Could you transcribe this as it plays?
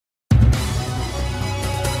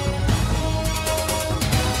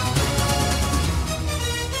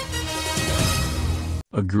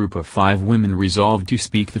A group of 5 women resolved to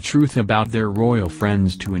speak the truth about their royal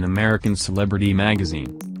friends to an American celebrity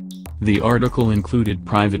magazine. The article included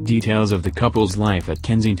private details of the couple's life at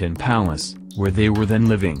Kensington Palace, where they were then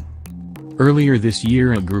living. Earlier this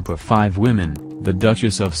year, a group of 5 women, the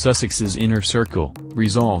Duchess of Sussex's inner circle,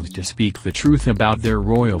 resolved to speak the truth about their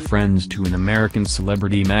royal friends to an American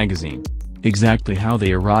celebrity magazine. Exactly how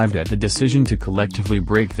they arrived at the decision to collectively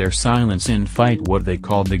break their silence and fight what they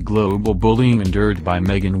called the global bullying endured by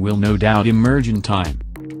Meghan will no doubt emerge in time.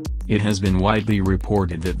 It has been widely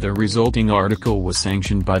reported that the resulting article was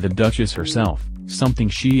sanctioned by the Duchess herself, something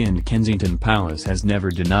she and Kensington Palace has never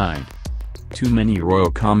denied. To many royal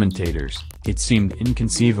commentators, it seemed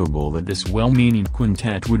inconceivable that this well-meaning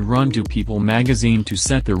quintet would run to People magazine to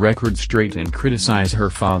set the record straight and criticize her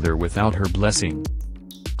father without her blessing.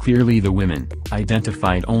 Clearly the women,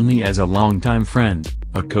 identified only as a longtime friend,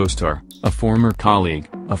 a co-star, a former colleague,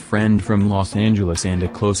 a friend from Los Angeles and a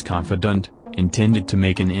close confidant, intended to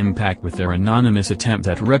make an impact with their anonymous attempt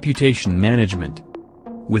at reputation management.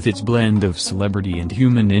 With its blend of celebrity and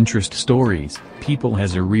human interest stories, People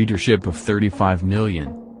has a readership of 35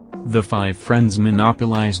 million. The 5 friends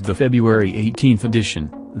monopolized the February 18th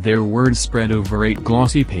edition, their words spread over 8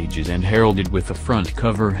 glossy pages and heralded with a front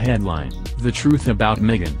cover headline, "The Truth About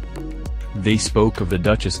Meghan." They spoke of the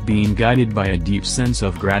Duchess being guided by a deep sense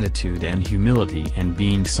of gratitude and humility and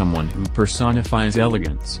being someone who personifies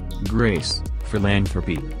elegance, grace,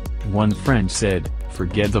 philanthropy. One friend said,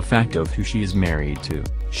 "Forget the fact of who she is married to,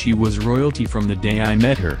 she was royalty from the day I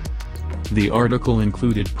met her." The article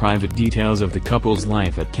included private details of the couple's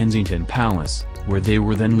life at Kensington Palace, where they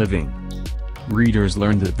were then living. Readers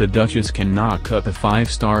learned that the Duchess can knock up a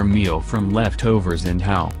 5-star meal from leftovers and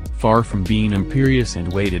how, far from being imperious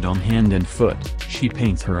and waited on hand and foot, she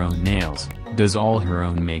paints her own nails, does all her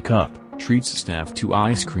own makeup, treats staff to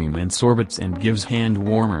ice cream and sorbets and gives hand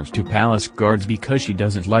warmers to palace guards because she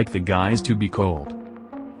doesn't like the guys to be cold.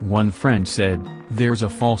 One friend said, "There's a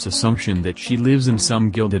false assumption that she lives in some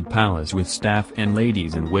gilded palace with staff and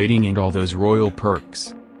ladies in waiting and all those royal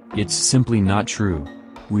perks. It's simply not true.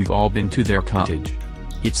 We've all been to their cottage.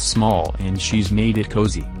 It's small and she's made it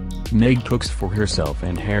cozy. Meg cooks for herself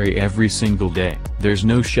and Harry every single day, there's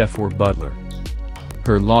no chef or butler."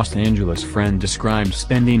 Her Los Angeles friend described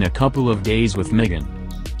spending a couple of days with Meghan.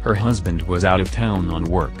 Her husband was out of town on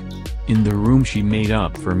work. "In the room she made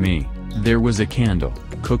up for me, there was a candle,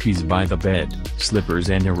 cookies by the bed, slippers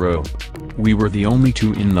and a robe. We were the only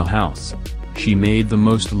 2 in the house. She made the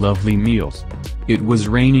most lovely meals. It was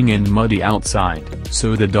raining and muddy outside,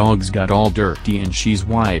 so the dogs got all dirty and she's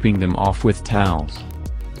wiping them off with towels."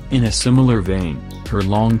 In a similar vein, her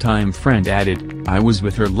longtime friend added, "I was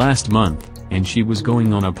with her last month, and she was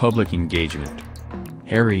going on a public engagement.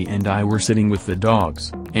 Harry and I were sitting with the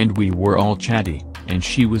dogs, and we were all chatty, and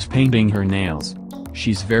she was painting her nails.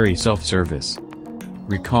 She's very self-service."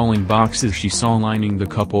 Recalling boxes she saw lining the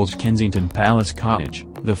couple's Kensington Palace cottage,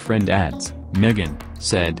 the friend adds, "Meghan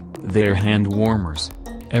said, they're hand warmers.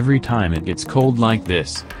 Every time it gets cold like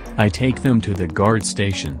this, I take them to the guard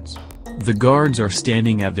stations. The guards are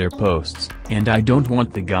standing at their posts, and I don't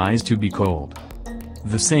want the guys to be cold."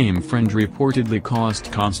 The same friend reportedly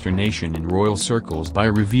caused consternation in royal circles by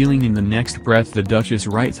revealing in the next breath the Duchess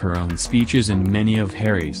writes her own speeches and many of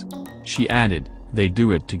Harry's. She added, "They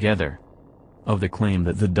do it together." Of the claim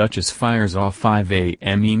that the Duchess fires off 5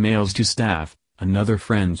 a.m. emails to staff, another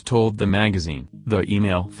friend told the magazine, "The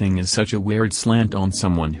email thing is such a weird slant on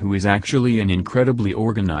someone who is actually an incredibly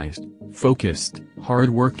organized, focused,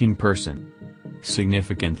 hard-working person."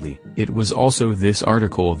 Significantly, it was also this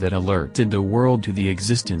article that alerted the world to the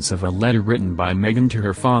existence of a letter written by Meghan to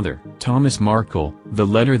her father, Thomas Markle, the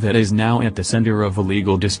letter that is now at the center of a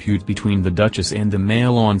legal dispute between the Duchess and the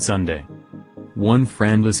Mail on Sunday. One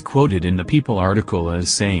friend was quoted in the People article as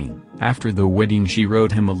saying, "After the wedding she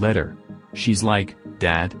wrote him a letter. She's like,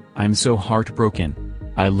 'Dad, I'm so heartbroken.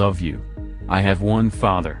 I love you. I have one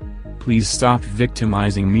father. Please stop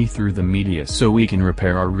victimizing me through the media so we can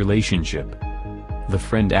repair our relationship.'" The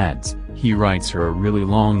friend adds, he writes her a really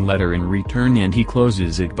long letter in return and he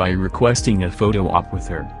closes it by requesting a photo op with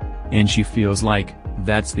her. And she feels like,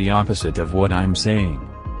 "That's the opposite of what I'm saying.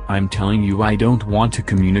 I'm telling you I don't want to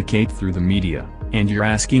communicate through the media, and you're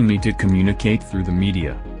asking me to communicate through the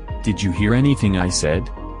media. Did you hear anything I said?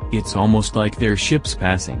 It's almost like they're ships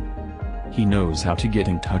passing." He knows how to get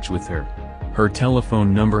in touch with her. Her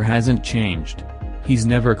telephone number hasn't changed. He's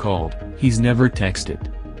never called, he's never texted.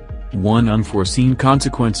 One unforeseen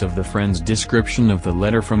consequence of the friend's description of the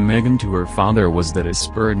letter from Meghan to her father was that it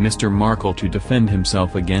spurred Mr. Markle to defend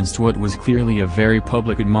himself against what was clearly a very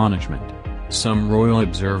public admonishment. Some royal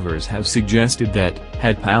observers have suggested that,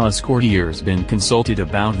 had palace courtiers been consulted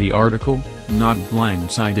about the article, not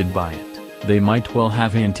blindsided by it, they might well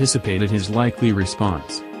have anticipated his likely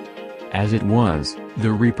response. As it was,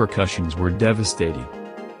 the repercussions were devastating.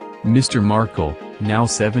 Mr. Markle, now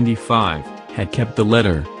 75, had kept the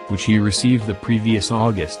letter, which he received the previous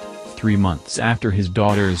August, 3 months after his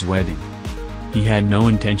daughter's wedding. He had no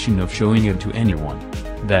intention of showing it to anyone.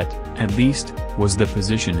 That, at least, was the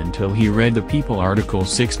position until he read the People article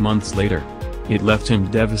 6 months later. It left him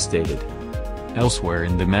devastated. Elsewhere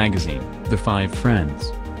in the magazine, the five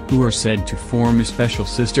friends, who are said to form a special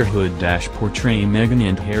sisterhood, portray Meghan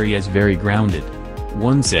and Harry as very grounded.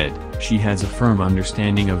 One said, "She has a firm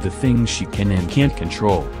understanding of the things she can and can't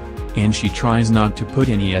control. And she tries not to put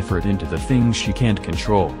any effort into the things she can't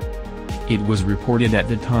control." It was reported at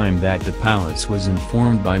the time that the palace was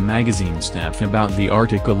informed by magazine staff about the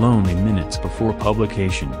article only minutes before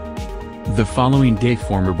publication. The following day,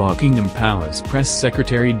 former Buckingham Palace Press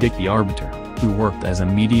Secretary Dickie Arbiter, who worked as a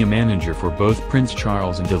media manager for both Prince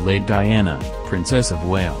Charles and the late Diana, Princess of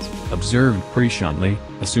Wales, observed presciently,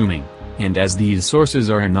 assuming, and as these sources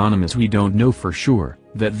are anonymous we don't know for sure,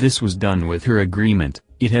 that this was done with her agreement.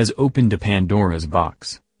 It has opened a Pandora's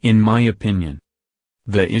box, in my opinion.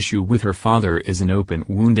 The issue with her father is an open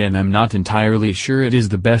wound and I'm not entirely sure it is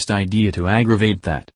the best idea to aggravate that.